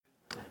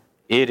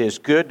It is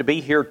good to be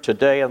here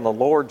today on the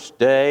Lord's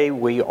Day.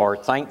 We are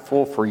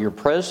thankful for your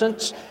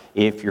presence.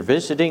 If you're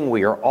visiting,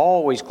 we are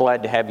always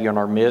glad to have you in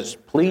our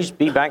midst. Please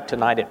be back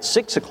tonight at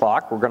 6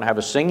 o'clock. We're going to have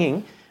a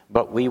singing,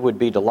 but we would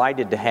be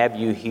delighted to have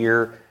you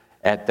here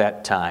at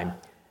that time.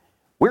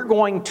 We're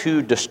going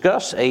to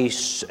discuss a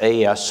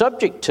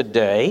subject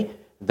today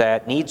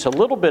that needs a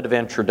little bit of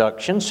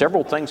introduction.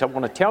 Several things I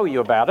want to tell you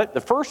about it.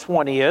 The first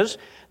one is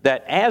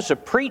that as a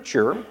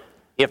preacher,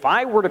 if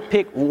I were to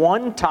pick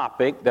one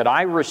topic that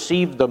I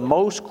received the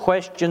most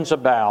questions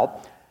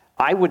about,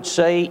 I would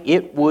say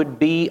it would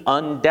be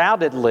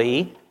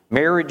undoubtedly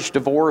marriage,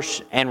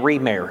 divorce, and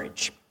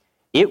remarriage.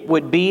 It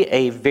would be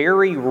a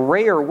very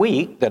rare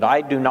week that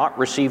I do not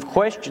receive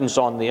questions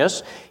on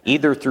this,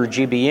 either through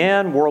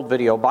GBN, World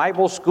Video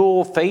Bible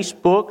School,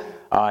 Facebook,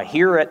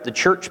 here at the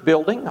church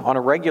building on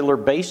a regular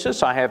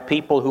basis. I have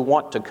people who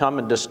want to come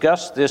and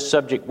discuss this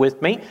subject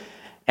with me,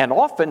 and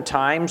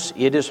oftentimes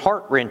it is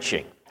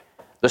heart-wrenching.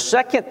 The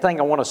second thing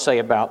I want to say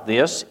about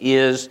this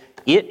is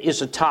it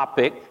is a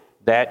topic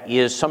that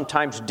is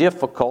sometimes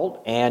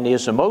difficult and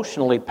is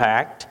emotionally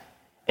packed.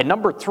 And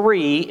number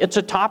three, it's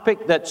a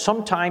topic that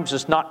sometimes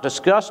is not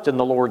discussed in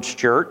the Lord's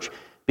church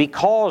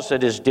because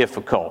it is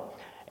difficult.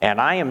 And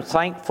I am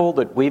thankful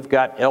that we've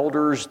got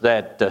elders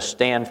that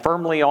stand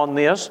firmly on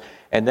this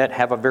and that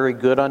have a very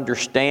good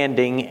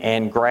understanding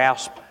and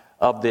grasp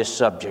of this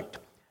subject.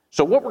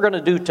 So what we're going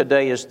to do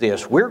today is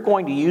this. We're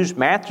going to use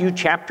Matthew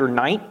chapter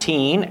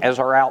 19 as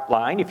our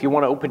outline. If you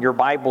want to open your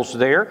Bibles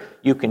there,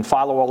 you can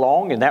follow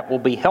along, and that will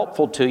be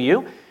helpful to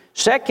you.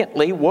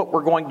 Secondly, what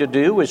we're going to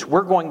do is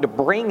we're going to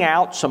bring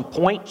out some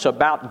points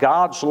about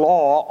God's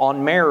law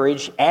on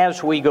marriage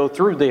as we go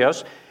through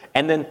this.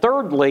 And then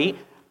thirdly,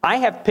 I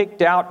have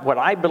picked out what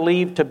I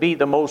believe to be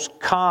the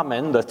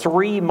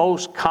three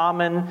most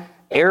common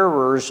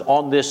errors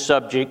on this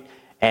subject,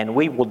 and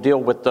we will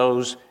deal with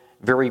those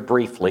very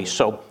briefly.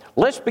 So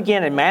let's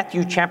begin in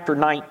Matthew chapter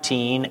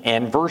 19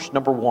 and verse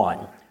number 1.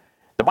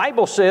 The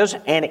Bible says,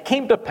 "And it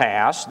came to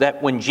pass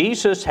that when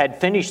Jesus had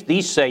finished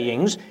these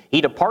sayings, he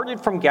departed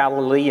from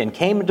Galilee and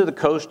came into the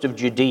coast of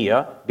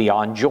Judea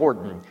beyond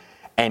Jordan.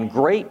 And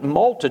great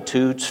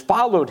multitudes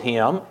followed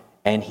him,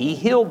 and he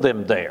healed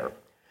them there.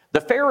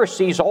 The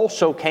Pharisees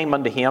also came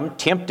unto him,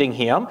 tempting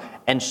him,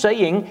 and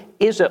saying,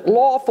 Is it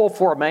lawful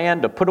for a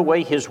man to put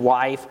away his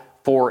wife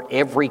for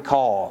every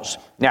cause?"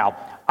 Now,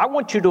 I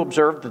want you to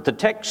observe that the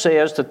text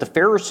says that the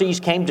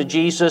Pharisees came to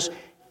Jesus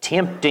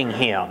tempting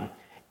him.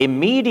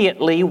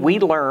 Immediately, we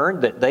learn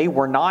that they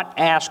were not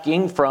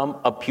asking from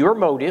a pure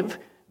motive.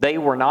 They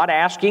were not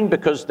asking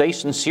because they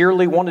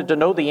sincerely wanted to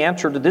know the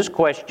answer to this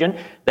question.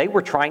 They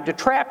were trying to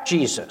trap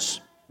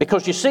Jesus.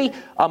 Because you see,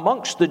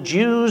 amongst the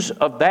Jews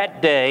of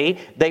that day,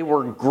 they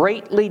were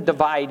greatly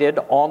divided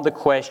on the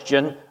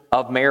question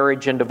of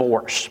marriage and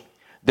divorce.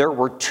 There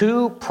were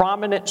two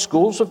prominent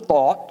schools of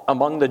thought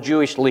among the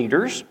Jewish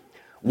leaders.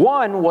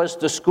 One was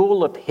the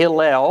school of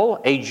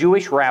Hillel, a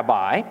Jewish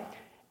rabbi,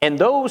 and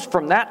those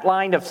from that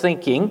line of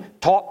thinking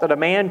taught that a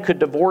man could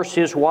divorce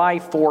his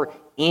wife for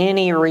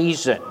any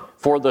reason,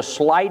 for the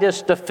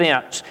slightest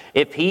offense.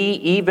 If he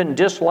even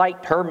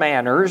disliked her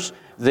manners,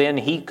 then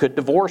he could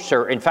divorce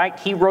her. In fact,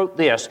 he wrote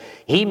this,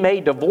 he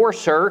may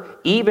divorce her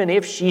even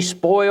if she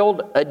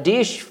spoiled a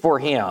dish for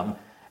him.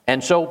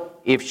 And so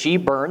if she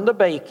burned the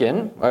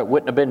bacon, it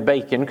wouldn't have been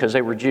bacon because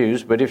they were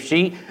Jews, but if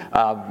she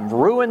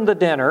ruined the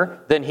dinner,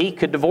 then he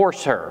could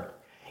divorce her.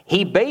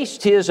 He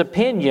based his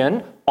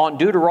opinion on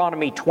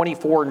Deuteronomy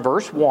 24 and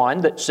verse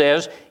 1 that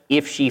says,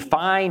 if she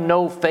find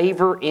no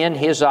favor in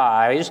his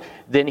eyes,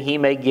 then he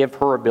may give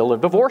her a bill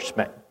of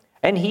divorcement.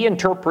 And he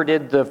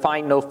interpreted the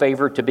find no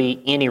favor to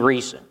be any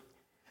reason.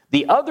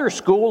 The other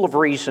school of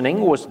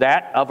reasoning was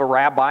that of a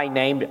rabbi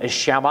named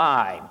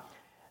Shammai.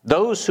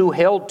 Those who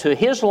held to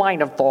his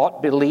line of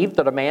thought believed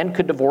that a man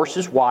could divorce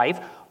his wife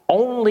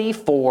only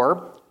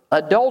for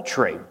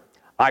adultery.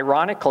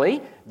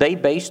 Ironically, they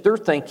based their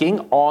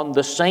thinking on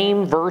the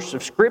same verse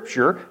of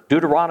Scripture,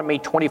 Deuteronomy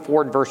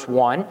 24 and verse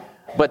 1,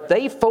 but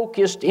they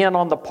focused in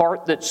on the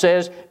part that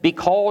says,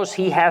 because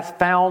he hath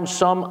found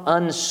some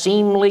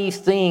unseemly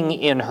thing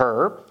in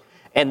her,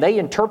 and they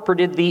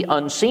interpreted the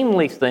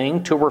unseemly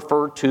thing to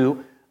refer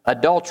to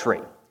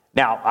adultery.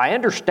 Now, I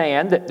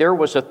understand that there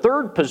was a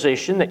third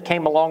position that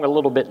came along a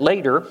little bit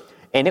later,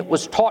 and it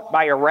was taught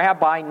by a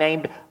rabbi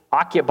named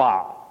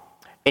Akiba.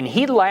 And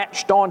he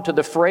latched on to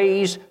the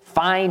phrase,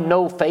 find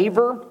no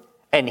favor,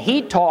 and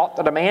he taught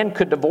that a man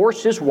could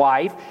divorce his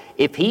wife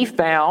if he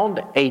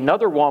found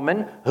another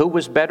woman who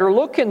was better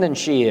looking than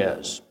she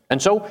is.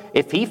 And so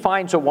if he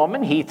finds a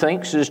woman he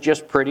thinks is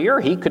just prettier,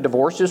 he could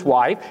divorce his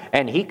wife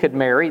and he could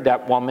marry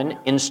that woman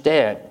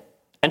instead.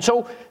 And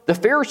so the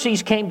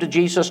Pharisees came to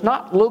Jesus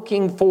not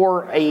looking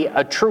for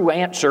a true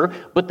answer,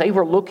 but they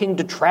were looking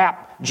to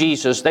trap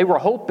Jesus. They were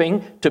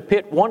hoping to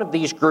pit one of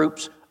these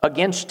groups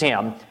against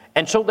him.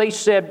 And so they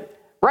said,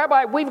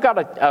 Rabbi, we've got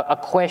a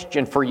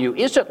question for you.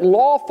 Is it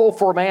lawful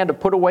for a man to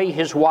put away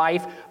his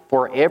wife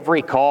for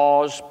every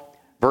cause?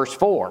 Verse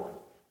 4.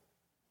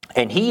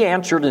 And he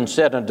answered and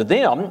said unto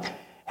them,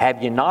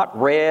 Have you not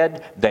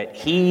read that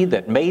he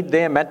that made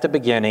them at the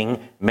beginning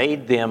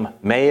made them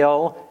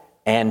male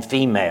and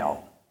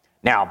female?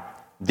 Now,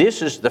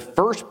 this is the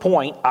first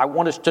point I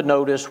want us to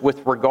notice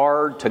with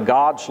regard to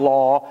God's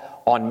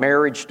law on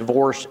marriage,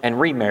 divorce, and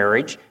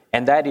remarriage,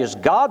 and that is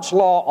God's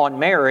law on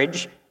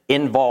marriage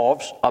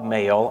involves a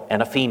male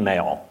and a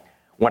female.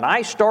 When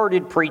I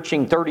started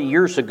preaching 30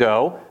 years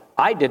ago,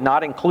 I did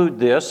not include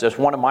this as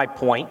one of my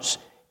points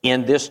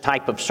in this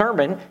type of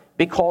sermon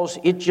because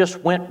it just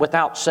went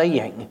without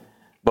saying.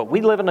 But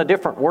we live in a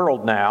different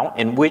world now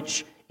in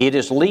which it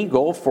is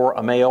legal for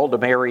a male to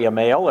marry a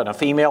male and a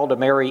female to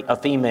marry a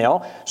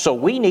female. So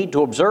we need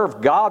to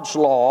observe God's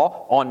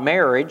law on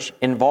marriage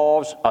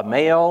involves a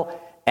male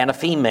and a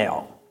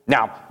female.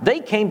 Now, they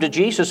came to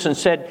Jesus and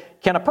said,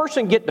 can a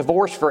person get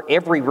divorced for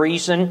every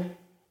reason?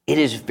 It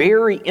is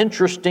very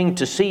interesting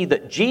to see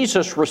that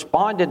Jesus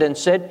responded and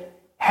said,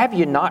 have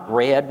you not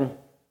read?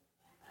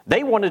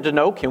 They wanted to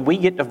know, can we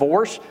get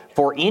divorced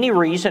for any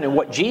reason? And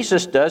what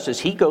Jesus does is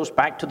he goes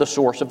back to the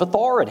source of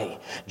authority.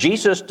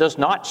 Jesus does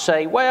not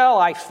say, well,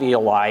 I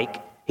feel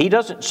like. He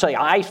doesn't say,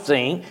 I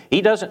think.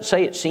 He doesn't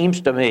say, it seems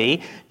to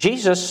me.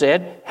 Jesus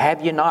said,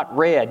 have you not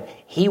read?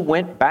 He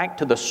went back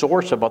to the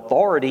source of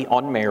authority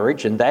on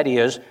marriage, and that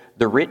is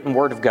the written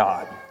Word of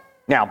God.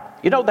 Now,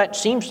 that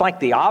seems like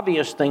the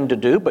obvious thing to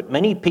do, but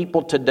many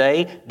people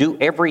today do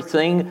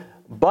everything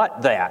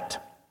but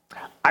that.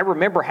 I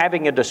remember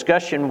having a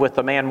discussion with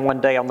a man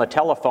one day on the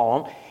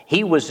telephone.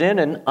 He was in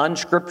an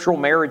unscriptural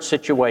marriage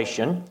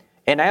situation,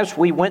 and as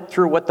we went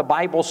through what the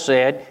Bible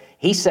said,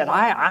 he said,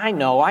 I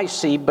know, I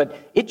see,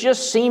 but it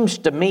just seems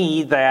to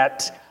me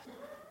that,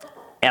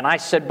 and I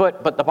said,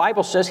 but the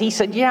Bible says, he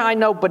said, yeah, I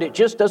know, but it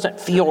just doesn't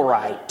feel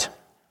right.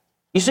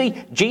 You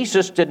see,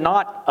 Jesus did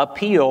not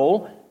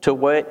appeal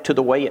to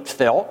the way it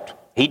felt.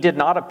 He did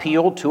not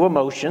appeal to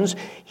emotions.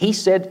 He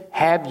said,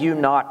 have you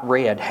not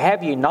read?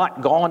 Have you not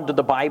gone to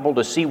the Bible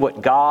to see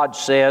what God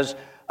says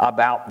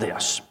about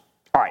this?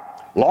 All right,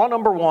 law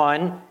number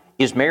 1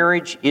 is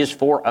marriage is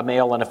for a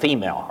male and a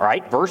female. All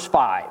right, verse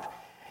 5.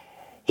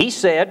 He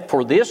said,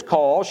 for this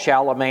cause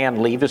shall a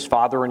man leave his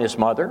father and his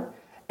mother,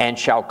 and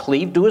shall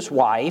cleave to his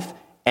wife,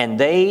 and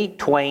they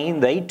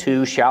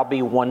two shall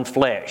be one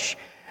flesh.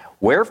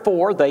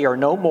 Wherefore they are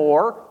no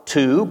more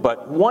two,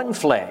 but one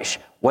flesh.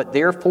 What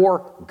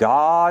therefore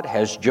God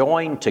has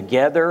joined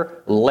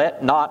together,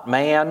 let not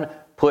man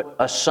put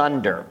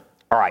asunder.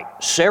 All right,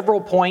 several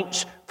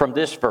points from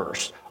this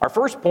verse. Our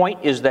first point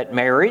is that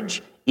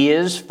marriage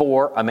is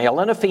for a male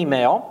and a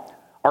female.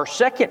 Our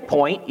second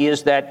point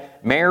is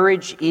that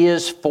marriage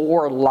is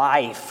for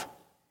life.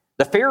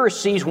 The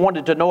Pharisees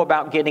wanted to know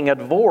about getting a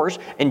divorce,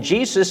 and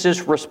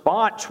Jesus'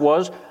 response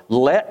was,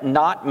 let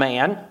not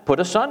man put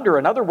asunder.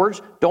 In other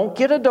words, don't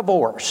get a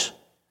divorce.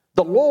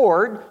 The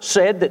Lord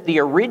said that the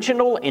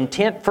original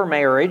intent for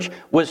marriage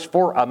was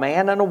for a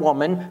man and a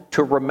woman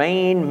to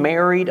remain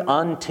married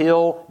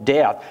until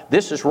death.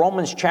 This is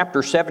Romans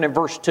chapter 7 and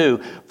verse 2.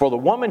 For the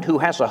woman who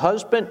has a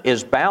husband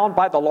is bound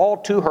by the law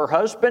to her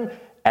husband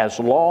as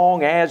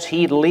long as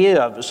he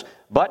lives.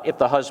 But if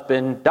the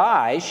husband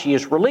dies, she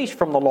is released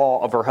from the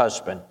law of her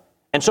husband.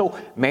 And so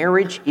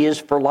marriage is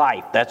for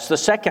life. That's the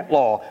second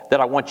law that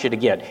I want you to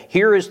get.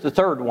 Here is the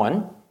third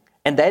one,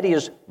 and that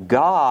is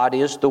God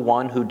is the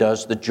one who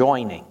does the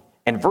joining.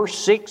 And verse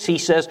 6, he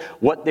says,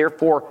 what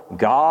therefore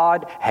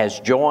God has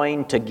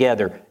joined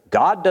together.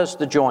 God does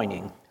the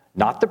joining,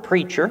 not the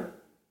preacher,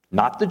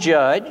 not the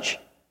judge.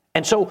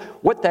 And so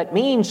what that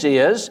means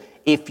is,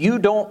 if you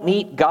don't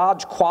meet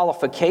God's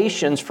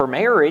qualifications for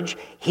marriage,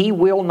 He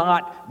will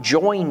not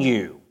join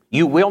you.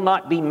 You will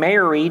not be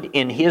married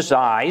in His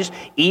eyes,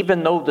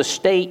 even though the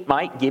state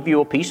might give you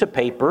a piece of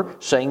paper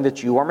saying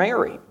that you are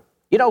married.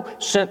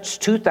 Since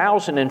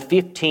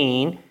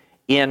 2015,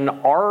 in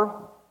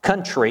our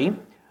country,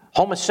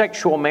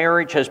 homosexual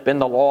marriage has been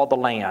the law of the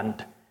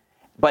land.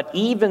 But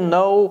even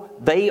though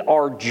they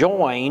are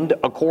joined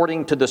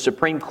according to the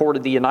Supreme Court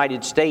of the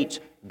United States,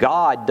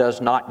 God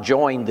does not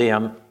join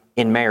them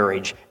in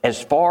marriage.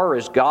 As far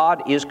as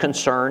God is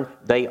concerned,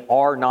 they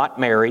are not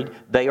married.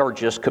 They are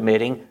just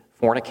committing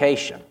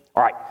fornication.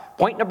 All right,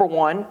 point number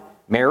 1,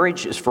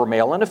 marriage is for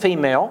male and a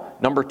female.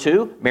 Number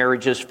 2,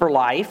 marriage is for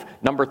life.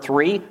 Number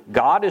 3,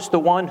 God is the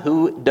one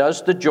who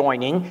does the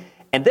joining.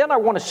 And then I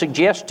want to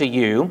suggest to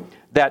you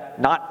that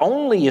not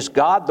only is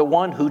God the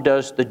one who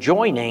does the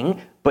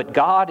joining, but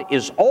God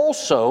is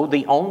also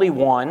the only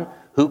one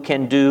who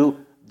can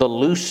do the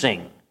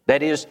loosing.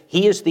 That is,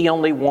 He is the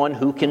only one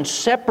who can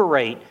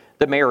separate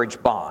the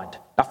marriage bond.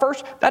 Now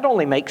first, that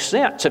only makes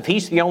sense. If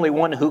He's the only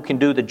one who can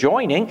do the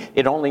joining,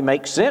 it only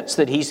makes sense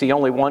that He's the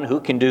only one who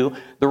can do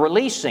the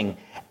releasing.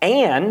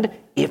 And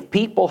if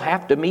people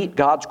have to meet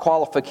God's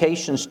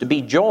qualifications to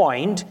be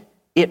joined,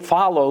 it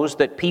follows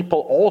that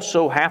people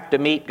also have to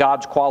meet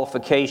God's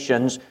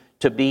qualifications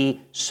to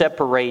be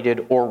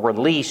separated or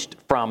released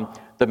from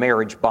the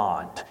marriage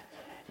bond.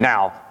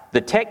 Now,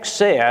 the text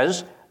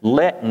says,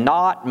 let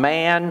not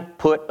man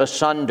put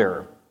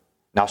asunder.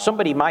 Now,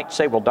 somebody might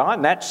say, well,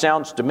 Don, that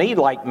sounds to me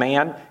like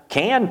man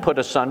can put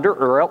asunder,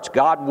 or else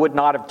God would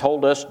not have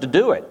told us to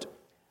do it.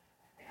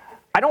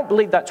 I don't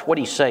believe that's what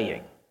he's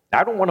saying.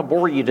 I don't want to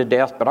bore you to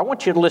death, but I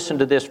want you to listen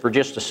to this for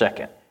just a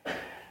second.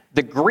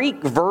 The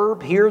Greek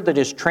verb here that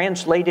is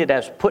translated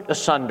as put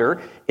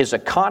asunder is a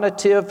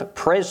conative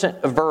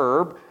present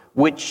verb,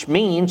 which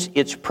means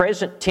it's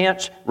present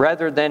tense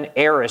rather than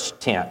aorist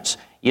tense.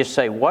 You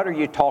say, what are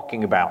you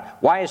talking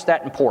about? Why is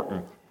that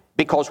important?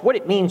 Because what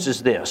it means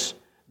is this.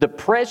 The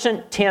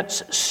present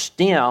tense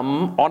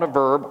stem on a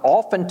verb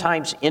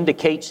oftentimes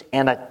indicates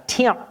an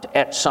attempt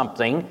at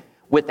something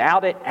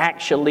without it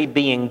actually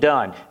being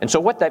done. And so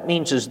what that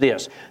means is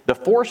this. The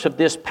force of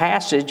this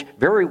passage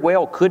very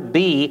well could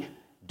be,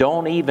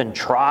 don't even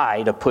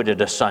try to put it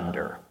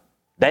asunder.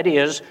 That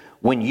is,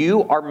 when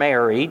you are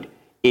married,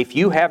 if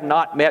you have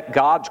not met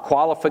God's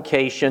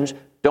qualifications,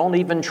 don't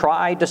even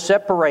try to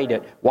separate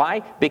it.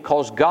 Why?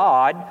 Because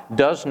God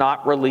does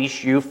not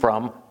release you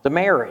from the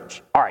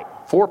marriage. All right,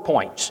 4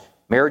 points.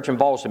 Marriage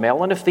involves a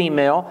male and a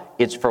female.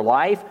 It's for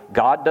life.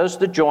 God does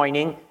the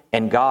joining,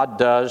 and God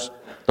does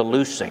the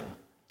loosing.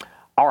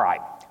 All right.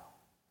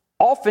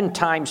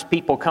 Oftentimes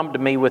people come to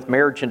me with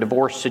marriage and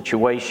divorce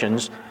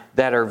situations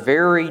that are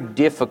very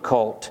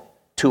difficult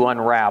to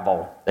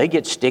unravel. They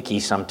get sticky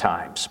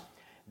sometimes.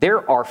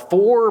 There are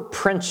 4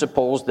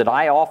 principles that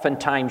I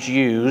oftentimes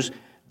use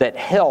that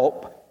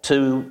help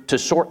to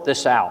sort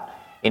this out.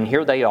 And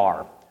here they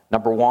are.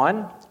 Number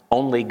 1,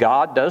 only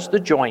God does the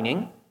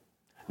joining.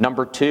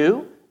 Number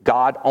 2,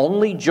 God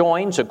only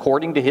joins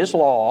according to His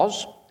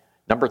laws.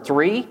 Number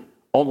 3,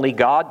 only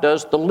God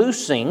does the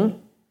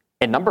loosing.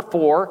 And number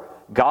 4,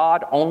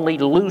 God only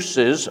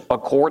looses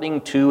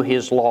according to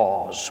His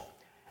laws.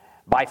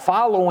 By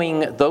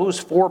following those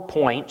 4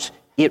 points,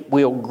 it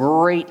will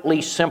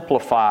greatly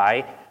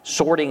simplify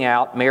sorting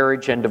out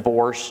marriage and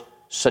divorce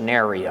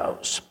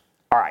scenarios.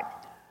 All right.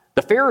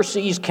 The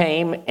Pharisees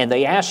came and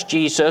they asked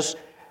Jesus,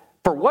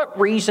 for what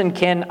reason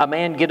can a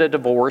man get a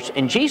divorce?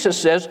 And Jesus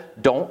says,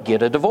 don't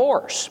get a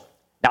divorce.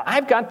 Now,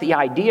 I've got the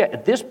idea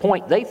at this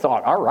point they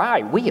thought, all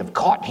right, we have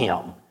caught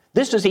him.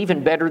 This is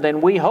even better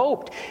than we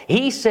hoped.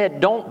 He said,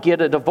 don't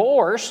get a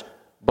divorce,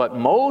 but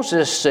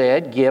Moses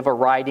said, give a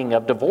writing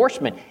of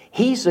divorcement.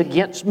 He's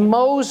against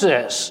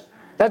Moses.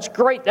 That's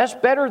great. That's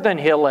better than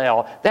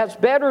Hillel. That's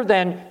better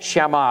than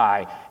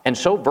Shammai. And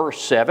so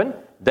verse 7,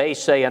 they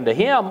say unto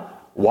him,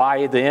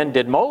 why then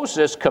did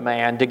Moses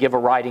command to give a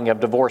writing of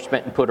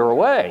divorcement and put her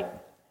away?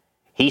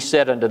 He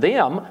said unto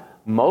them,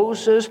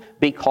 Moses,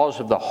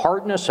 because of the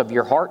hardness of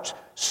your hearts,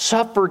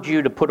 suffered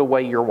you to put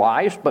away your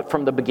wives, but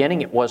from the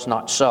beginning it was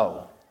not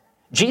so.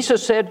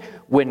 Jesus said,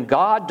 when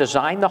God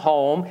designed the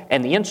home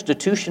and the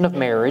institution of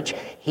marriage,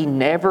 He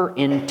never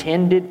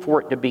intended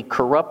for it to be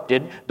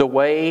corrupted the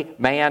way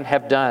man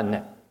have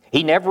done.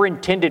 He never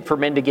intended for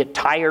men to get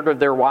tired of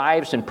their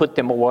wives and put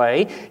them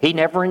away. He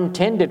never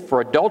intended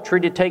for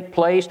adultery to take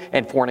place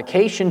and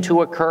fornication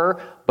to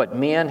occur, but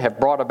men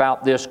have brought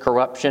about this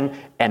corruption.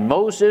 And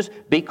Moses,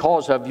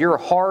 because of your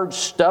hard,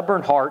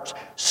 stubborn hearts,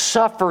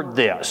 suffered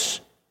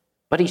this.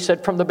 But he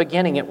said from the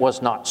beginning it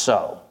was not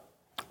so.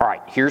 All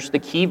right, here's the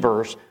key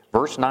verse,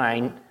 verse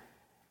 9.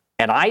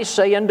 And I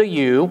say unto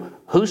you,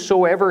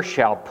 whosoever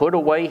shall put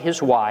away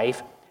his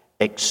wife,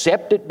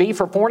 except it be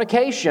for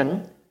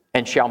fornication,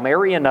 and shall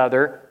marry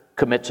another,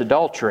 commits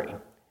adultery.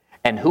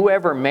 And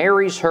whoever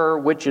marries her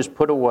which is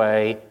put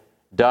away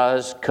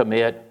does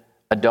commit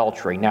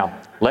adultery. Now,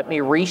 let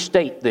me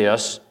restate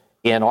this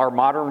in our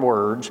modern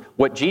words.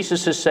 What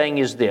Jesus is saying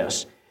is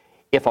this.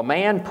 If a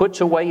man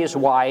puts away his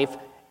wife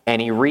and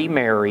he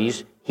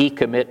remarries, he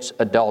commits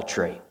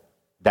adultery.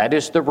 That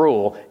is the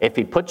rule. If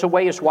he puts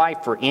away his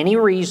wife for any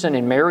reason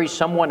and marries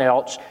someone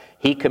else,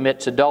 he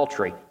commits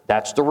adultery.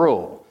 That's the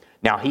rule.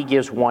 Now, he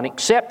gives one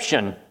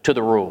exception to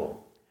the rule.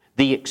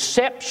 The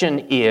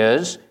exception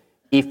is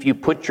if you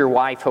put your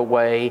wife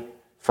away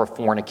for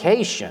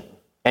fornication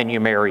and you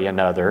marry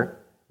another,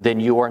 then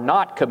you are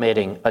not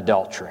committing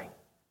adultery.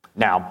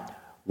 Now,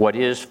 what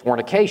is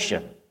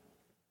fornication?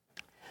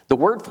 The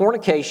word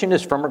fornication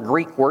is from a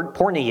Greek word,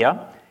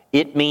 porneia.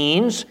 It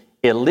means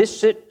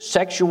illicit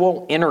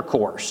sexual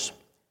intercourse.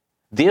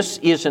 This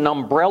is an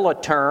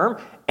umbrella term,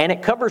 and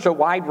it covers a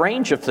wide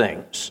range of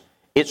things.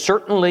 It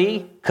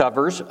certainly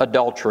covers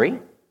adultery,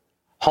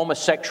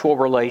 homosexual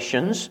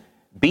relations,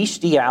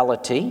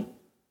 bestiality.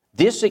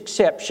 This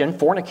exception,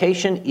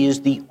 fornication,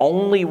 is the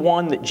only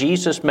one that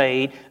Jesus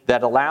made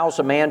that allows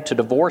a man to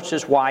divorce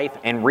his wife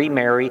and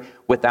remarry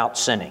without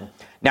sinning.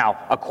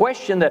 Now, a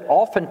question that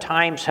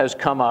oftentimes has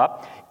come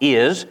up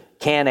is,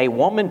 can a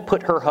woman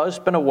put her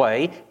husband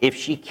away if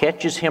she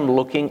catches him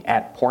looking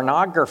at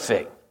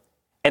pornography?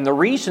 And the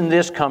reason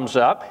this comes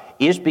up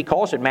is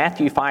because in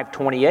Matthew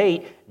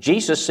 5:28,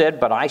 Jesus said,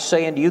 but I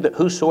say unto you that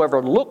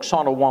whosoever looks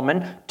on a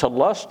woman to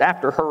lust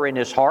after her in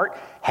his heart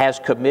has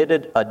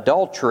committed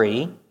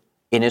adultery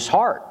in his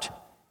heart.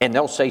 And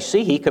they'll say,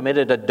 see, he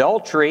committed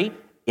adultery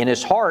in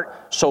his heart,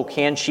 so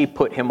can she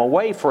put him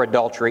away for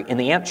adultery? And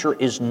the answer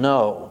is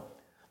no.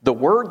 The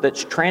word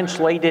that's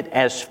translated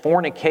as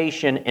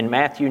fornication in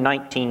Matthew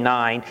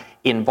 19:9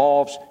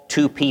 involves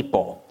two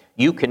people.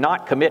 You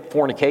cannot commit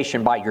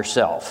fornication by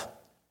yourself.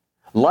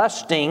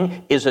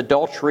 Lusting is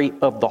adultery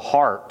of the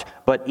heart,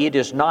 but but it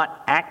is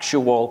not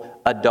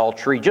actual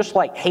adultery, just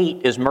like hate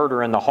is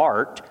murder in the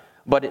heart,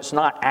 but it's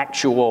not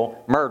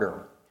actual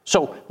murder.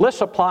 So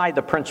let's apply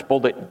the principle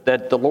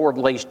that the Lord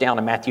lays down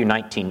in Matthew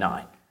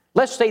 19:9.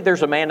 Let's say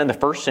there's a man in the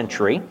first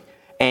century,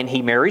 and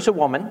he marries a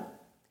woman,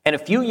 and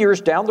a few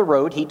years down the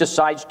road, he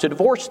decides to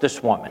divorce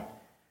this woman.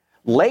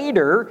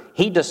 Later,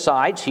 he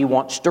decides he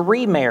wants to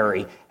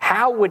remarry.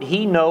 How would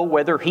he know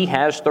whether he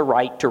has the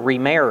right to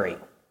remarry?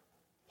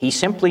 He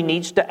simply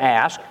needs to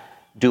ask,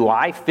 do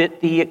I fit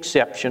the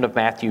exception of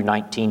Matthew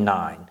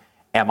 19:9?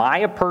 Am I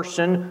a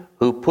person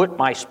who put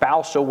my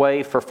spouse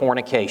away for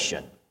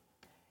fornication?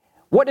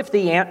 What if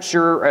the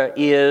answer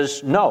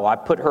is no, I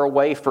put her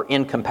away for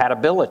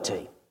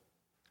incompatibility?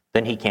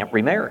 Then he can't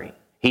remarry.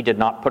 He did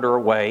not put her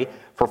away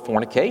for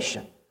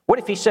fornication. What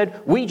if he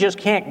said, we just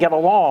can't get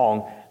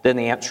along? Then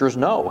the answer is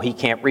no, he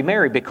can't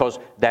remarry because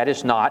that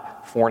is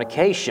not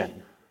fornication.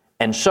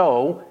 And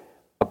so,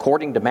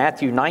 according to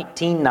Matthew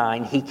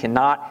 19:9, he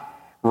cannot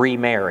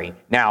remarry.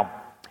 Now,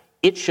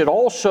 it should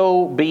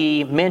also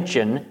be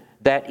mentioned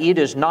that it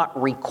is not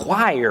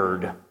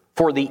required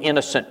for the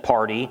innocent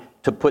party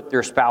to put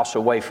their spouse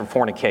away for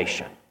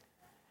fornication.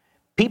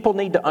 People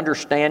need to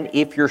understand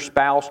if your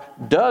spouse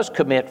does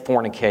commit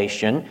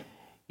fornication,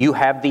 you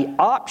have the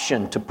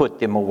option to put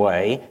them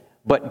away,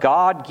 but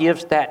God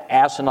gives that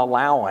as an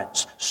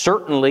allowance.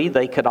 Certainly,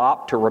 they could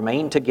opt to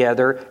remain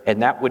together,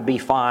 and that would be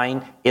fine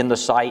in the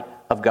sight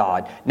of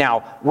God.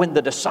 Now, when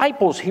the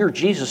disciples hear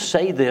Jesus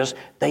say this,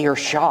 they are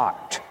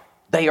shocked.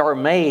 They are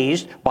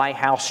amazed by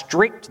how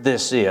strict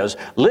this is.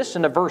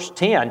 Listen to verse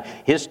 10.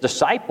 His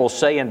disciples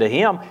say unto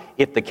him,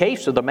 if the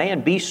case of the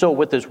man be so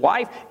with his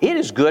wife, it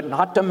is good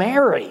not to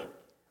marry.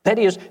 That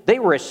is, they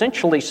were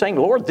essentially saying,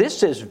 Lord,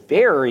 this is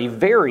very,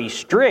 very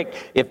strict.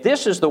 If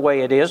this is the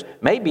way it is,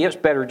 maybe it's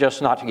better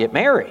just not to get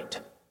married.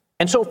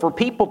 And so for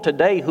people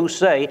today who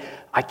say,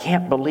 I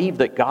can't believe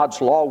that God's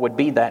law would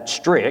be that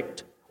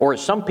strict, or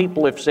as some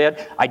people have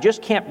said, I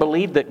just can't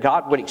believe that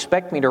God would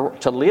expect me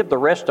to live the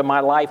rest of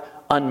my life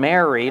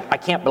unmarried. I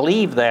can't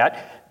believe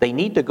that. They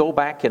need to go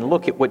back and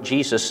look at what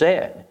Jesus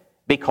said,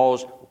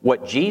 because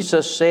what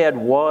Jesus said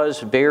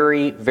was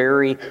very,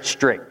 very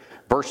strict.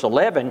 Verse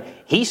 11,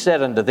 he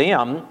said unto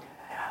them,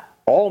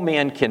 all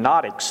men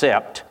cannot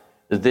accept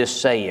this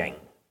saying.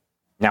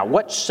 Now,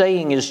 what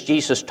saying is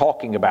Jesus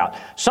talking about?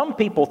 Some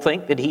people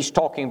think that he's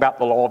talking about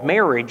the law of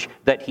marriage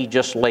that he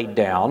just laid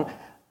down.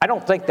 I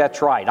don't think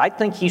that's right. I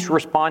think he's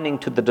responding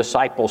to the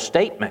disciples'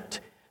 statement.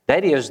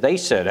 That is, they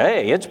said,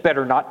 hey, it's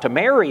better not to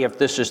marry if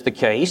this is the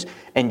case.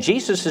 And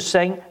Jesus is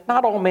saying,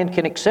 not all men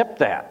can accept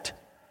that.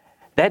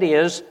 That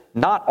is,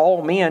 not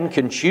all men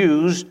can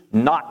choose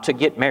not to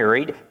get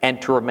married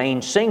and to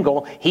remain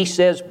single. He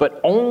says, but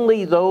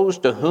only those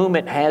to whom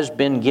it has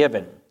been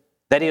given.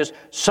 That is,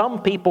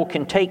 some people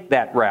can take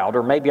that route,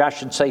 or maybe I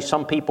should say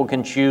some people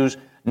can choose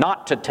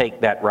not to take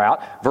that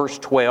route. Verse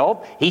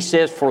 12, he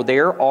says, for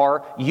there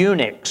are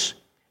eunuchs.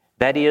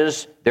 That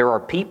is, there are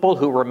people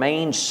who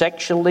remain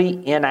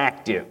sexually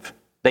inactive.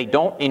 They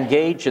don't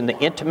engage in the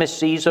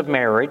intimacies of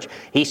marriage.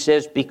 He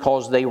says,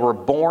 because they were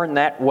born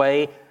that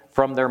way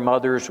from their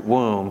mother's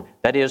womb.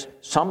 That is,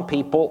 some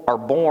people are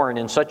born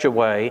in such a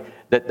way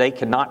that they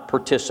cannot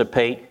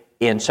participate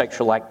in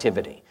sexual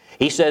activity.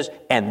 He says,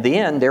 and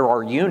then there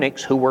are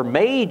eunuchs who were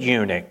made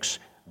eunuchs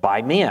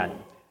by men.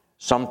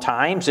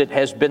 Sometimes it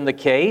has been the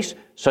case,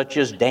 such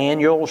as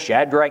Daniel,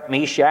 Shadrach,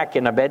 Meshach,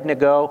 and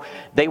Abednego,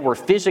 they were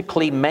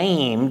physically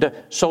maimed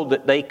so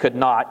that they could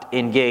not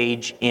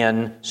engage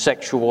in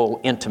sexual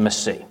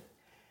intimacy.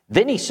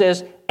 Then he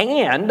says,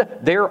 and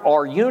there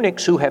are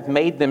eunuchs who have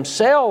made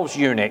themselves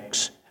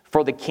eunuchs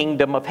for the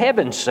kingdom of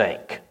heaven's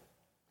sake.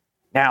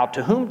 Now,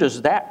 to whom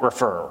does that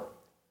refer?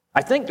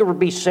 I think there would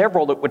be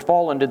several that would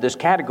fall into this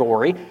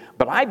category,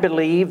 but I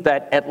believe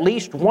that at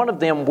least one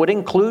of them would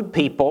include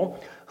people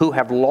who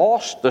have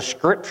lost the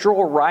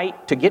scriptural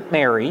right to get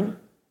married,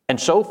 and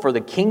so for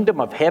the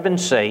kingdom of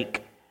heaven's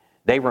sake,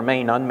 they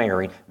remain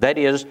unmarried. That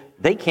is,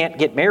 they can't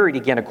get married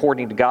again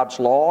according to God's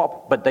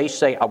law, but they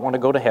say, I want to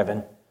go to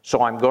heaven,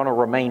 so I'm going to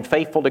remain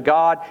faithful to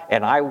God,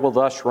 and I will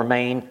thus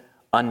remain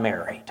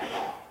unmarried.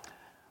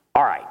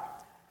 All right,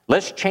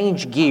 let's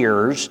change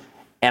gears,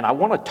 and I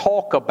want to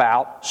talk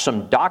about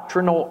some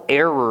doctrinal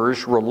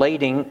errors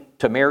relating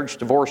to marriage,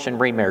 divorce, and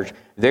remarriage.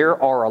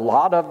 There are a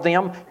lot of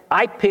them.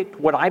 I picked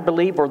what I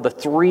believe are the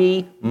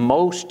three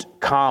most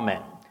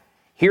common.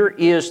 Here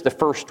is the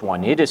first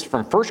one. It is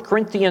from 1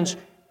 Corinthians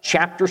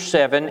chapter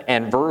 7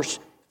 and verse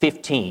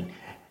 15.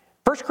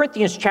 1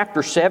 Corinthians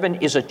chapter 7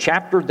 is a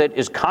chapter that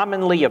is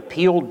commonly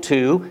appealed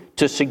to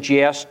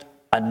suggest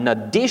an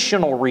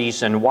additional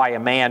reason why a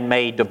man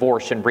may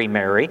divorce and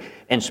remarry.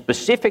 And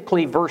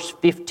specifically verse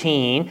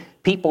 15,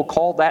 people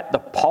call that the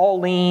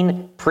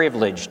Pauline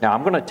privilege. Now,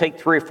 I'm going to take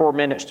 3 or 4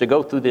 minutes to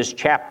go through this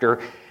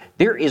chapter.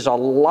 There is a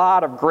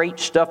lot of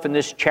great stuff in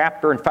this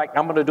chapter. In fact,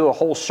 I'm going to do a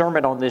whole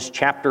sermon on this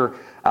chapter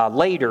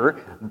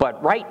later.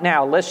 But right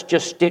now, let's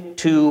just stick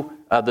to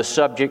the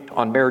subject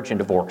on marriage and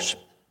divorce.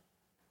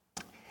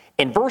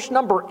 In verse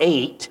number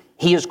 8,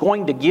 he is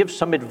going to give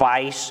some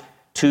advice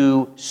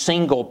to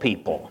single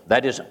people,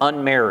 that is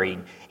unmarried.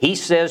 He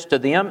says to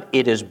them,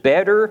 it is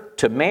better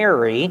to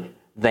marry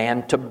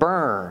than to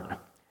burn.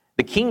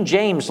 The King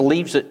James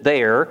leaves it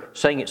there,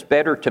 saying it's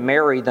better to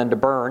marry than to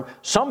burn.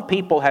 Some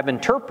people have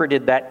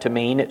interpreted that to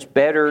mean it's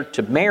better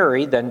to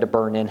marry than to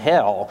burn in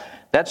hell.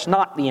 That's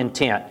not the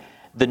intent.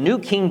 The New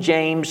King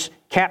James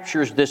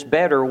captures this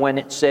better when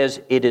it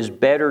says it is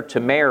better to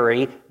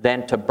marry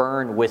than to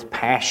burn with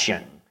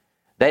passion.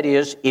 That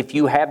is, if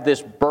you have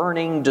this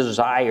burning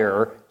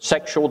desire,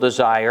 sexual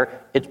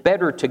desire, it's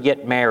better to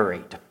get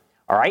married.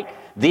 All right?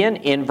 Then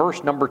in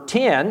verse number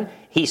 10,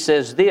 he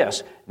says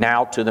this,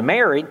 now to the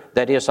married,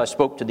 that is, I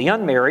spoke to the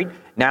unmarried,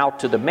 now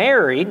to the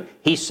married,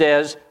 he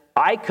says,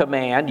 I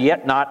command,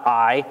 yet not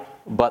I,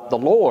 but the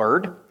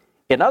Lord.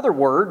 In other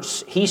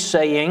words, he's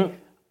saying,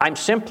 I'm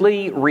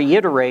simply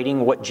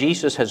reiterating what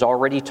Jesus has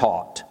already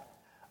taught.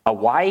 A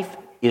wife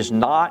is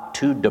not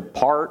to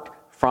depart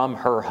from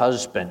her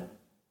husband.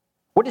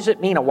 What does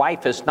it mean a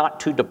wife is not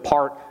to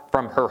depart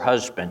from her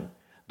husband?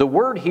 The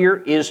word here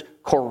is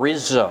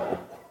chorizo.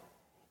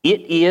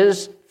 It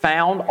is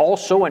found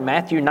also in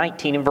Matthew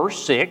 19 and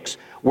verse 6,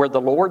 where the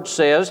Lord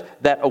says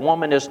that a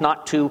woman is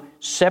not to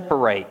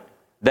separate,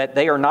 that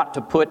they are not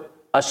to put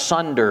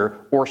asunder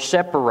or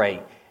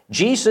separate.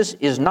 Jesus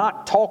is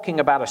not talking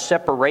about a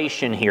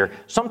separation here.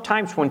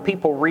 Sometimes when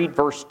people read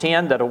verse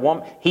 10, that a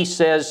woman, he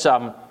says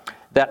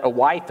that a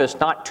wife is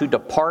not to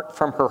depart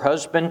from her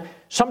husband.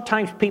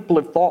 Sometimes people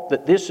have thought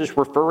that this is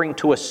referring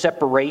to a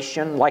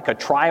separation, like a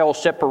trial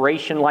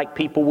separation like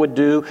people would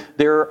do.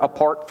 They're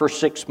apart for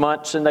 6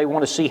 months and they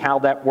want to see how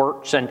that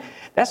works. And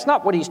that's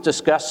not what he's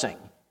discussing.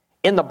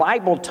 In the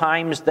Bible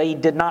times, they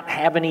did not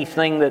have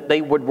anything that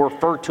they would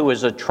refer to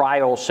as a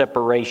trial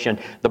separation.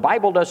 The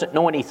Bible doesn't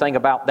know anything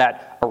about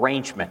that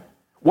arrangement.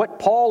 What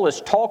Paul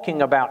is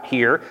talking about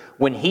here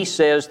when he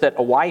says that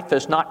a wife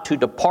is not to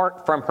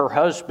depart from her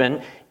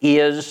husband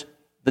is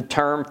the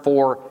term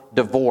for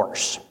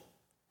divorce.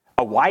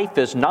 A wife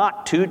is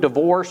not to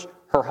divorce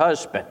her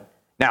husband.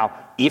 Now,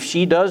 if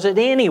she does it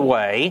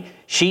anyway,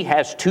 she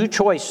has two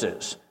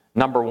choices.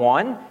 Number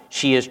one,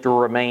 she is to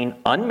remain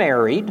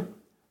unmarried.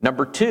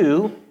 Number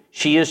two,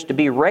 she is to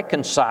be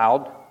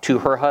reconciled to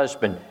her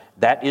husband.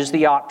 That is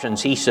the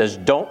options. He says,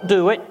 don't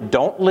do it,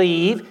 don't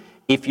leave.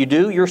 If you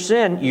do,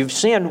 you've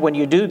sinned when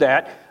you do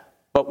that.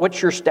 But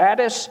what's your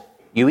status?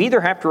 You either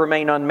have to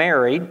remain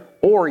unmarried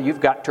or you've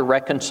got to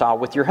reconcile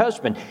with your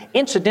husband.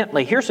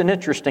 Incidentally, here's an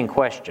interesting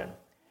question.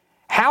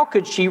 How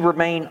could she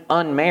remain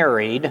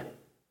unmarried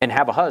and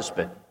have a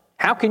husband?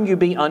 How can you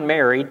be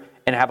unmarried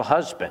and have a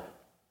husband?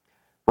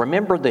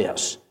 Remember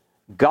this.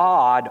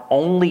 God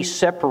only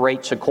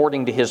separates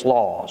according to His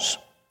laws.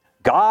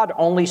 God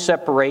only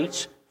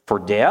separates for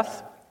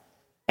death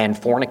and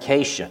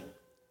fornication.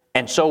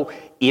 And so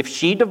if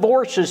she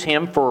divorces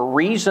him for a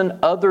reason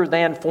other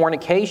than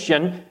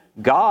fornication,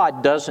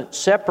 God doesn't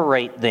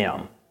separate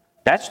them.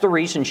 That's the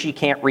reason she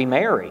can't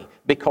remarry,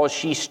 because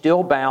she's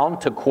still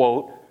bound to,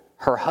 quote,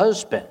 her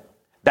husband.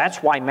 That's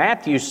why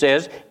Matthew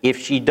says if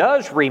she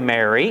does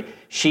remarry,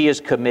 she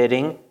is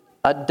committing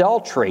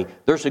adultery.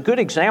 There's a good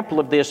example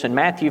of this in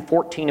Matthew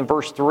 14 and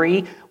verse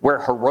 3, where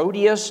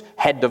Herodias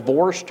had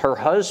divorced her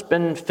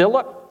husband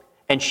Philip,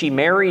 and she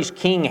marries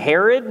King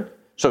Herod.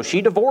 So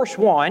she divorced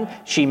one,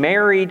 she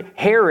married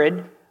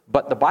Herod,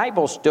 but the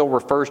Bible still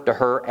refers to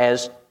her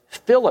as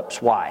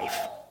Philip's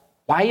wife.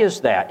 Why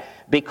is that?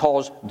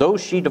 Because though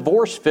she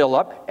divorced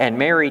Philip and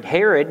married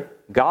Herod,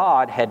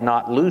 God had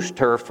not loosed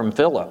her from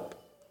Philip.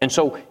 And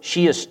so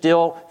she is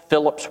still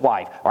Philip's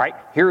wife. All right,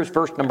 here's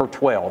verse number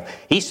 12.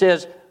 He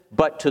says,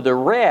 but to the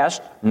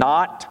rest,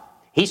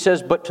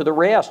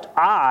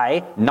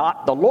 I,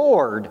 not the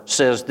Lord,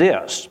 says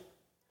this.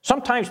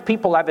 Sometimes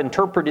people have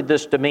interpreted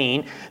this to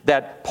mean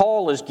that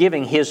Paul is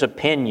giving his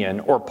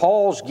opinion, or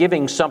Paul's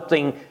giving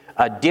something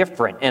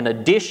different in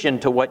addition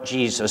to what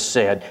Jesus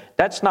said.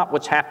 That's not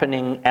what's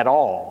happening at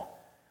all.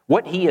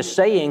 What he is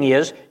saying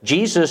is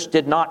Jesus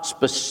did not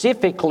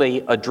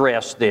specifically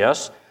address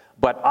this,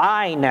 but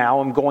I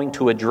now am going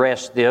to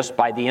address this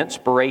by the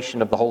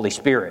inspiration of the Holy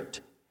Spirit.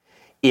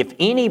 If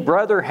any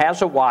brother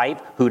has a wife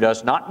who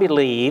does not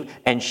believe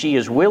and she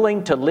is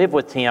willing to live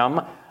with him,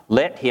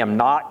 let him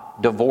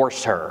not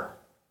divorce her.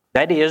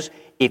 That is,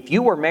 if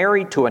you are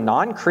married to a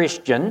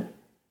non-Christian,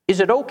 is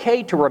it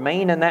okay to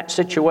remain in that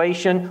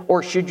situation,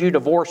 or should you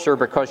divorce her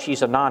because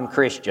she's a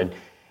non-Christian?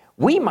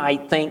 We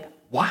might think,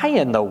 why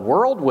in the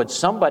world would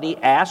somebody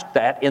ask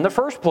that in the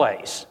first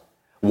place?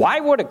 Why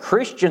would a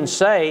Christian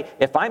say,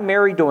 if I'm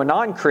married to a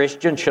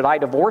non-Christian, should I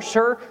divorce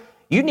her?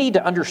 You need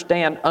to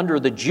understand, under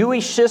the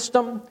Jewish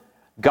system,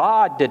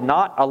 God did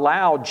not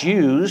allow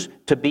Jews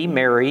to be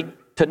married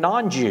to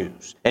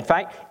non-Jews. In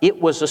fact, it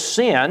was a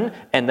sin,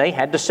 and they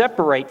had to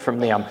separate from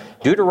them.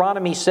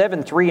 Deuteronomy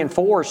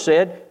 7:3-4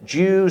 said,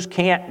 Jews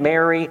can't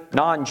marry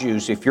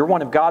non-Jews. If you're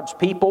one of God's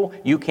people,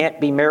 you can't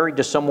be married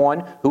to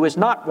someone who is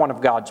not one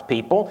of God's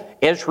people.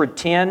 Ezra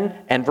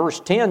 10 and verse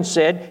 10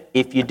 said,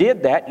 if you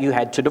did that, you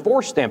had to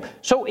divorce them.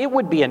 So it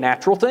would be a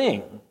natural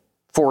thing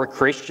for a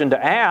Christian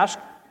to ask,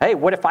 hey,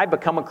 what if I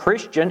become a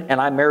Christian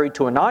and I'm married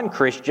to a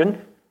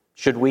non-Christian?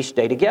 Should we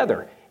stay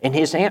together? And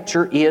his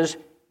answer is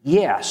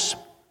yes.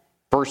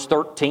 Verse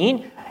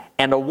 13,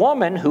 and a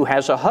woman who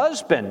has a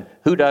husband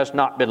who does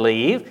not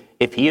believe,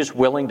 if he is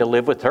willing to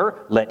live with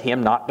her, let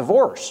him not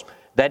divorce.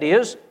 That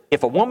is,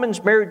 if a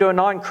woman's married to a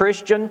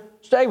non-Christian,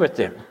 stay with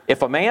him.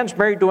 If a man's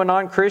married to a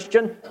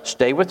non-Christian,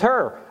 stay with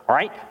her. All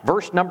right,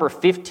 verse number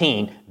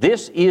 15.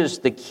 This is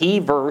the key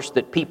verse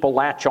that people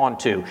latch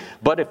onto.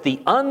 But if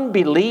the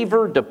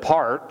unbeliever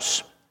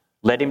departs,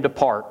 let him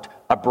depart.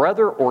 A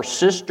brother or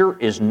sister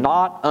is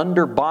not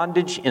under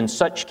bondage in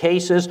such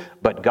cases,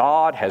 but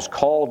God has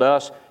called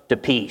us to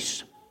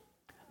peace.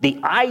 The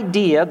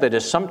idea that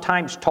is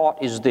sometimes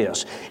taught is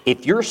this: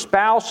 if your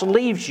spouse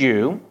leaves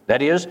you,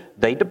 that is,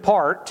 they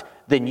depart,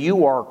 then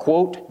you are,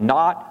 quote,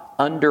 not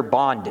under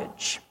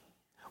bondage.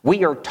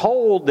 We are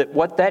told that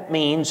what that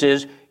means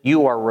is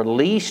you are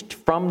released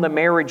from the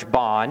marriage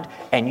bond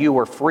and you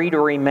are free to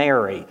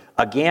remarry.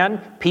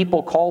 Again,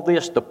 people call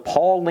this the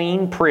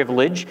Pauline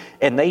privilege,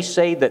 and they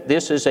say that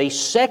this is a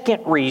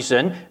second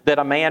reason that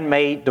a man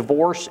may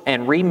divorce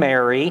and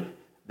remarry.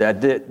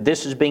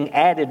 This is being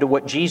added to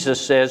what Jesus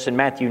says in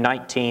Matthew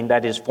 19,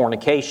 that is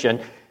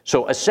fornication.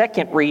 So a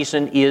second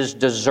reason is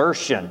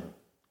desertion,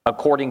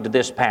 according to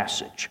this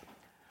passage.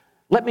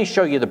 Let me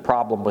show you the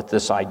problem with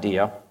this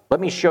idea.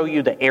 Let me show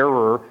you the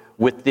error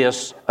with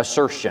this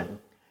assertion.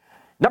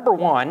 Number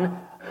one,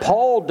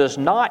 Paul does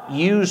not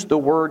use the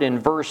word in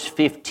verse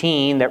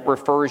 15 that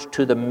refers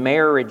to the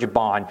marriage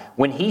bond.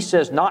 When he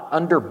says not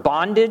under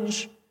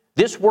bondage,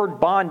 this word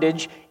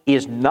bondage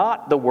is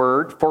not the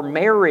word for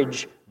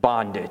marriage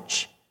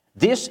bondage.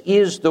 This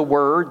is the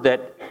word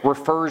that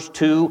refers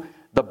to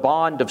the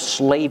bond of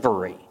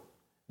slavery.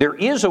 There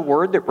is a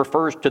word that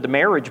refers to the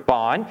marriage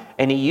bond,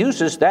 and he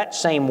uses that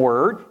same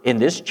word in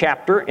this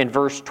chapter in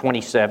verse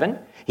 27.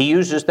 He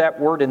uses that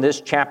word in this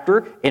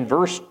chapter in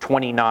verse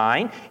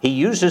 29. He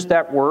uses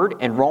that word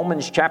in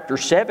Romans chapter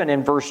 7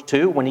 in verse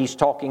 2 when he's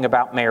talking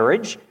about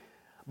marriage.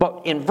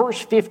 But in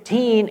verse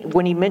 15,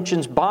 when he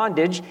mentions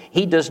bondage,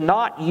 he does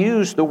not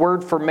use the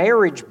word for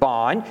marriage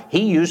bond.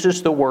 He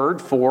uses the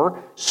word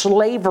for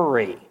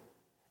slavery.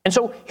 And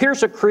so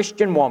here's a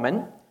Christian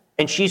woman,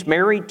 and she's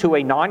married to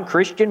a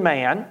non-Christian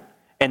man,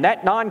 and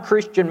that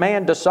non-Christian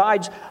man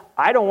decides,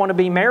 I don't want to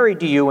be married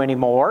to you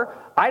anymore.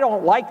 I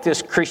don't like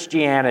this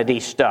Christianity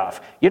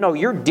stuff. You know,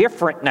 you're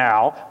different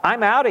now.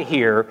 I'm out of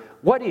here.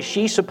 What is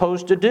she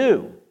supposed to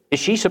do? Is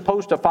she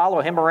supposed to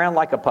follow him around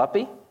like a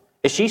puppy?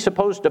 Is she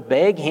supposed to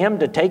beg him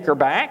to take her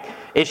back?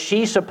 Is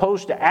she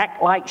supposed to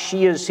act like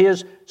she is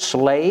his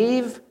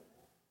slave?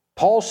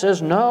 Paul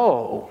says,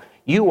 no,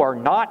 you are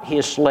not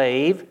his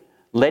slave.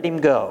 Let him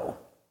go.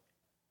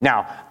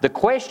 Now, the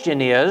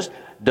question is,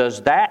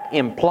 does that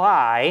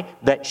imply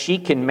that she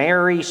can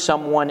marry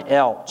someone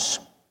else?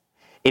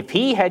 If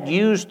he had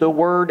used the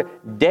word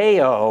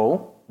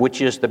deo, which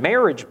is the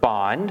marriage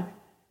bond,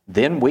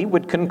 then we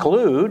would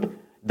conclude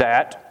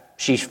that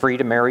she's free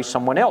to marry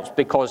someone else,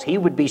 because he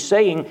would be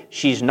saying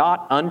she's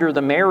not under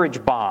the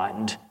marriage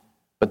bond.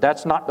 But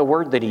that's not the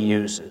word that he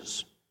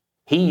uses.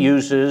 He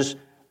uses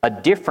a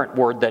different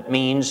word that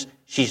means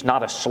she's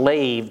not a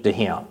slave to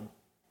him.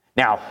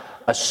 Now,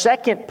 a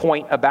second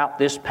point about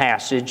this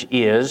passage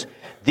is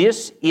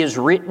this is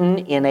written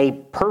in a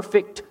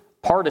perfect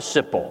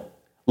participle.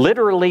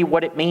 Literally,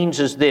 what it means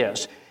is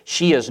this: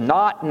 she is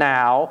not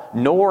now,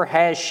 nor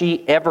has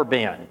she ever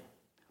been.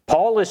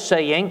 Paul is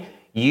saying,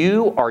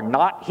 you are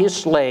not his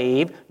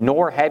slave,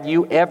 nor have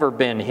you ever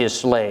been his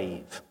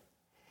slave.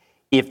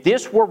 If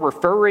this were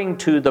referring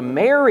to the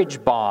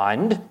marriage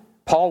bond,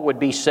 Paul would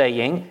be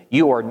saying,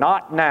 you are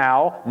not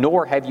now,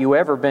 nor have you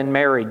ever been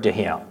married to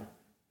him.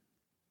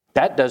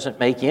 That doesn't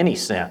make any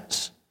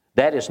sense.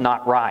 That is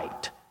not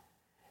right.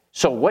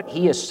 So what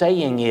he is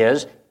saying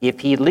is, if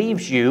he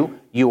leaves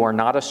you, you are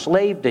not a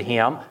slave to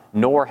him,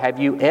 nor have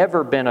you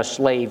ever been a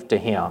slave to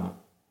him.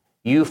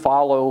 You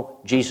follow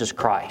Jesus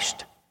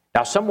Christ.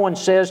 Now someone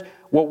says,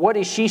 well, what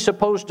is she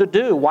supposed to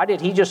do? Why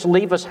did he just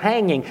leave us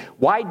hanging?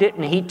 Why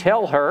didn't he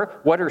tell her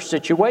what her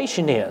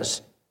situation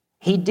is?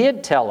 He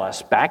did tell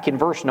us back in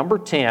verse number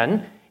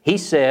 10. He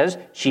says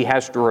she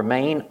has to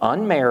remain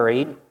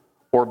unmarried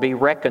or be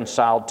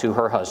reconciled to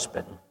her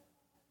husband.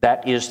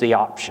 That is the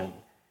option.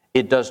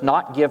 It does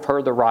not give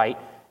her the right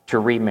to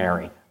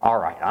remarry. All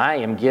right, I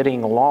am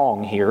getting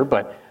long here,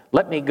 but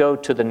let me go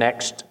to the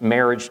next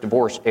marriage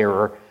divorce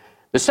error.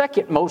 The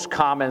second most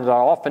common that I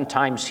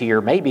oftentimes hear,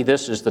 maybe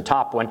this is the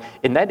top one,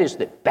 and that is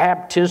that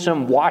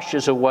baptism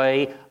washes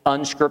away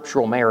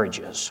unscriptural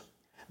marriages.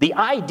 The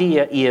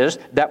idea is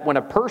that when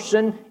a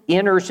person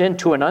enters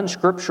into an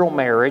unscriptural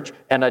marriage,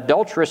 an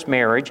adulterous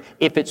marriage,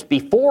 if it's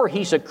before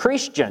he's a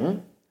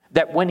Christian,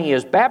 that when he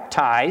is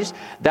baptized,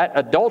 that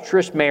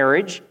adulterous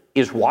marriage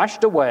is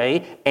washed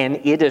away and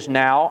it is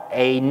now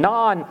a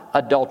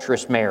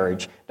non-adulterous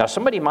marriage. Now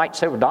somebody might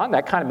say, well, Don,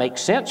 that kind of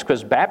makes sense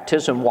because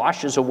baptism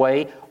washes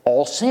away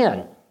all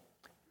sin.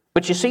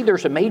 But you see,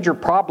 there's a major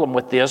problem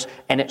with this,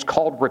 and it's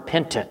called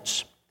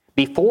repentance.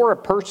 Before a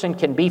person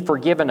can be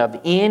forgiven of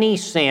any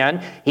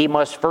sin, he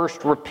must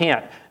first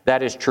repent.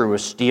 That is true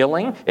of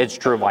stealing. It's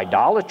true of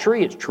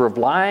idolatry. It's true of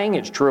lying.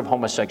 It's true of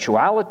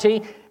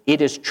homosexuality.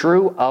 It is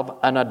true of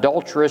an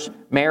adulterous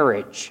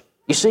marriage.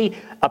 You see,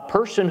 a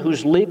person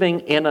who's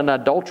living in an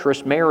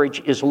adulterous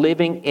marriage is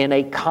living in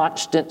a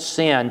constant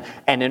sin.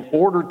 And in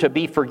order to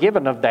be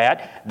forgiven of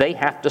that, they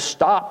have to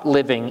stop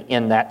living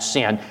in that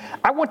sin.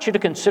 I want you to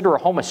consider a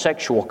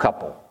homosexual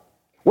couple.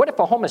 What if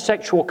a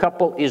homosexual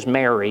couple is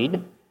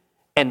married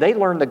and they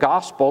learn the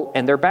gospel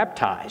and they're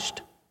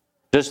baptized?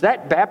 Does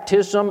that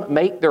baptism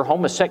make their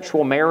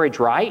homosexual marriage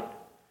right?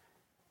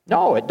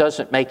 No, it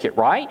doesn't make it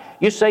right.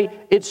 You say,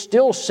 it's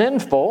still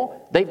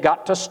sinful. They've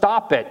got to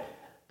stop it.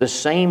 The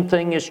same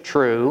thing is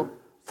true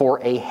for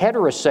a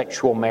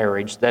heterosexual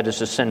marriage that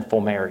is a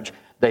sinful marriage.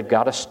 They've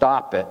got to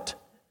stop it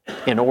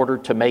in order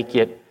to make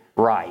it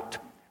right.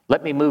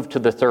 Let me move to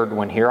the third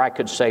one here. I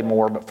could say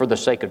more, but for the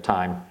sake of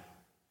time.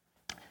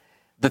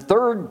 The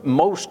third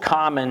most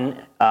common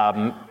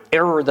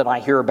error that I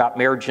hear about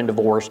marriage and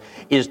divorce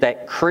is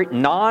that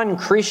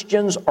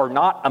non-Christians are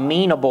not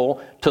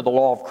amenable to the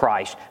law of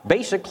Christ.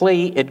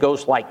 Basically, it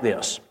goes like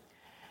this.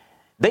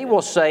 They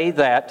will say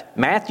that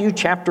Matthew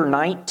chapter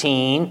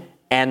 19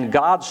 and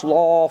God's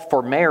law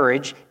for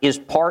marriage is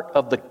part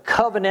of the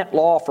covenant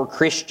law for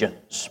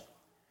Christians.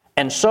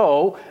 And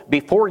so,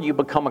 before you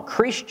become a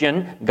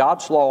Christian,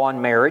 God's law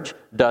on marriage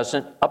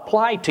doesn't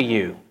apply to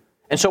you.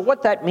 And so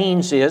what that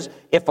means is,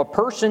 if a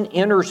person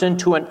enters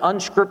into an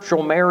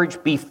unscriptural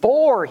marriage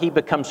before he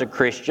becomes a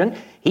Christian,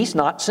 he's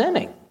not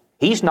sinning.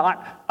 He's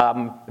not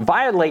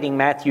violating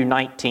Matthew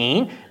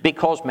 19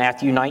 because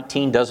Matthew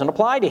 19 doesn't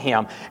apply to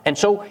him. And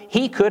so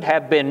he could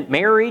have been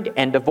married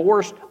and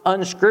divorced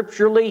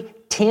unscripturally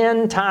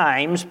 10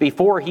 times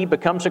before he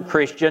becomes a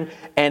Christian,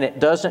 and it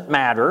doesn't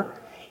matter.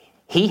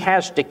 He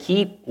has to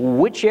keep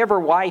whichever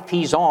wife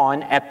he's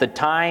on at the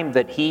time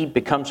that he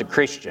becomes a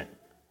Christian.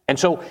 And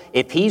so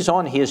if he's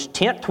on his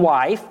 10th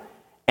wife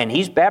and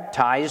he's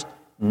baptized,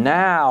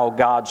 now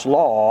God's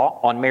law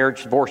on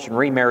marriage, divorce, and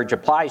remarriage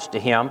applies to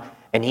him,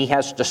 and he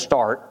has to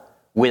start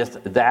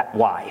with that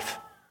wife.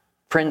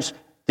 Friends,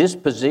 this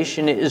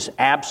position is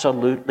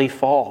absolutely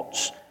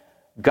false.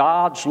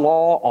 God's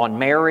law on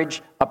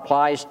marriage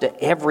applies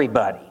to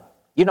everybody.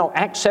 You know,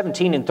 Acts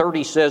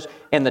 17:30 says,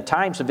 "In the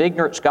times of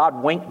ignorance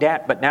God winked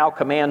at, but now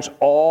commands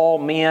all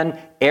men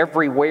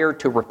everywhere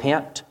to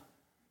repent."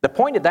 The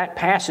point of that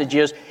passage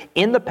is,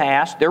 in the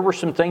past, there were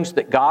some things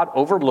that God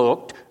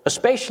overlooked,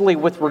 especially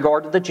with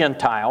regard to the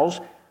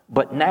Gentiles,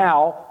 but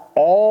now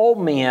all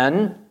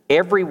men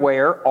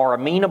everywhere are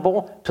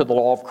amenable to the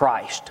law of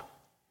Christ.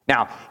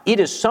 Now, it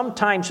is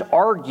sometimes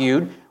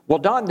argued, well,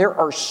 Don, there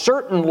are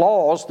certain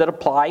laws that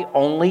apply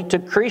only to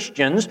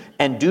Christians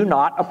and do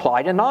not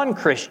apply to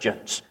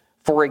non-Christians.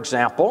 For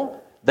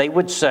example, they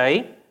would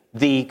say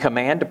the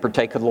command to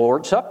partake of the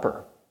Lord's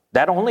Supper.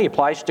 That only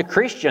applies to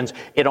Christians.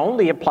 It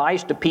only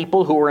applies to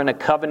people who are in a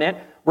covenant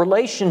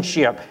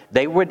relationship.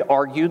 They would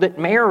argue that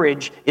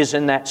marriage is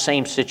in that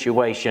same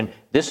situation.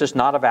 This is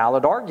not a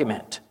valid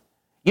argument.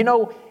 You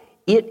know,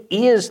 it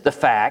is the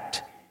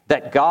fact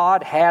that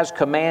God has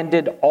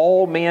commanded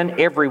all men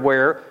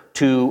everywhere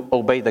to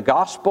obey the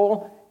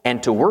gospel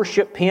and to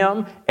worship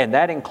Him, and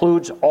that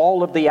includes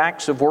all of the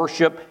acts of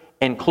worship,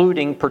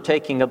 including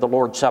partaking of the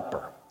Lord's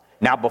Supper.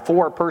 Now,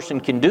 before a person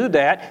can do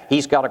that,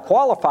 he's got to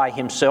qualify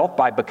himself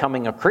by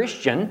becoming a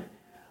Christian,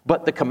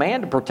 but the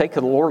command to partake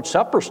of the Lord's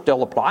Supper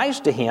still applies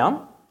to him.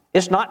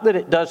 It's not that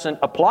it doesn't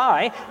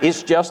apply,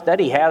 it's just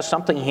that he has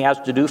something he has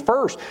to do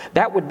first.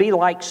 That would be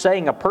like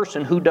saying a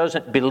person who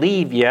doesn't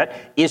believe yet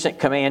isn't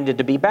commanded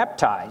to be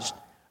baptized.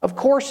 Of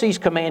course he's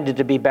commanded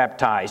to be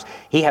baptized.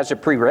 He has a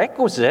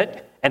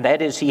prerequisite, and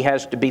that is he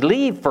has to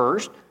believe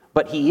first,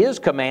 but he is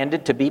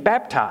commanded to be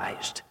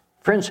baptized.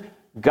 Friends,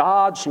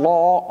 God's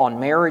law on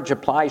marriage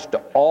applies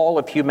to all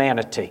of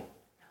humanity.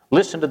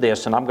 Listen to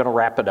this, and I'm going to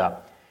wrap it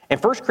up. In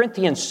 1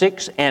 Corinthians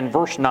 6 and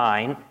verse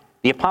 9,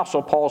 the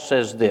Apostle Paul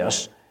says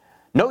this,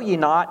 "Know ye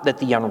not that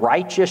the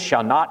unrighteous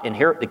shall not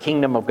inherit the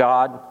kingdom of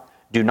God?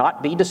 Do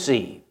not be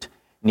deceived.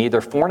 Neither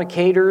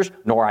fornicators,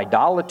 nor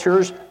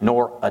idolaters,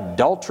 nor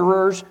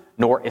adulterers,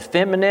 nor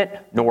effeminate,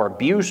 nor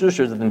abusers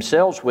of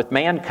themselves with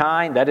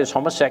mankind," that is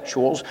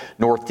homosexuals,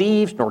 "nor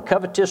thieves, nor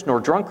covetous, nor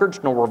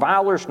drunkards, nor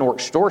revilers, nor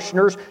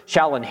extortioners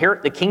shall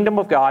inherit the kingdom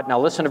of God." Now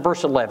listen to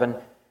verse 11.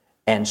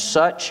 "And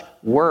such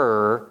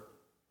were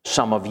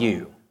some of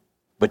you.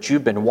 But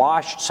you've been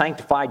washed,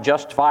 sanctified,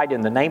 justified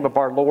in the name of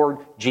our Lord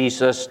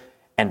Jesus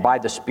and by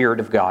the Spirit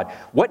of God."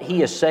 What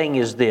he is saying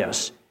is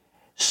this: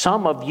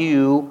 some of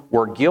you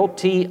were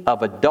guilty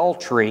of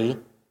adultery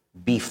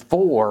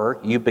before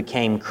you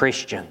became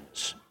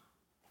Christians.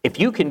 If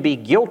you can be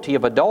guilty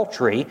of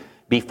adultery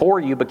before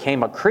you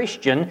became a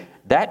Christian,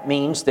 that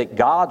means that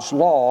God's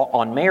law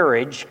on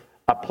marriage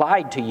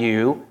applied to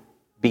you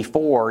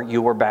before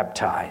you were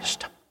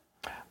baptized.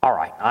 All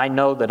right, I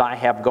know that I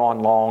have gone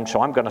long,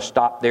 so I'm going to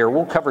stop there.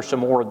 We'll cover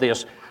some more of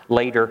this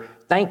later.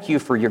 Thank you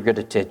for your good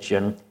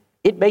attention.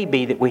 It may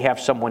be that we have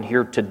someone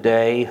here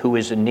today who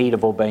is in need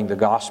of obeying the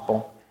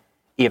gospel.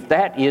 If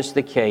that is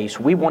the case,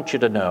 we want you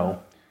to know,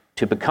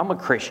 to become a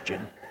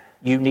Christian,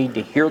 you need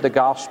to hear the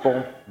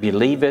gospel,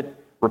 believe it,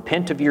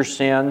 repent of your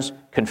sins,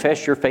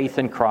 confess your faith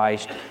in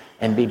Christ,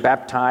 and be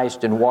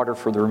baptized in water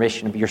for the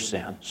remission of your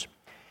sins.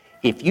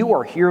 If you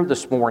are here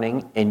this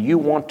morning and you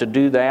want to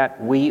do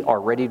that, we are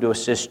ready to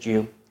assist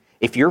you.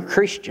 If you're a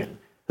Christian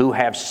who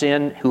has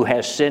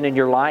sin in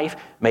your life,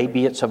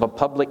 maybe it's of a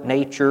public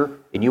nature,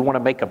 and you want to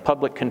make a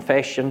public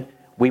confession,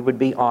 we would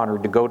be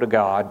honored to go to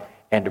God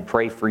and to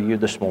pray for you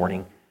this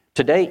morning.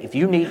 Today, if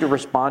you need to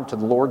respond to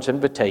the Lord's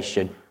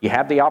invitation, you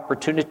have the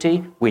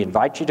opportunity. We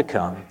invite you to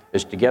come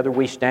as together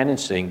we stand and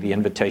sing the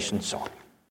invitation song.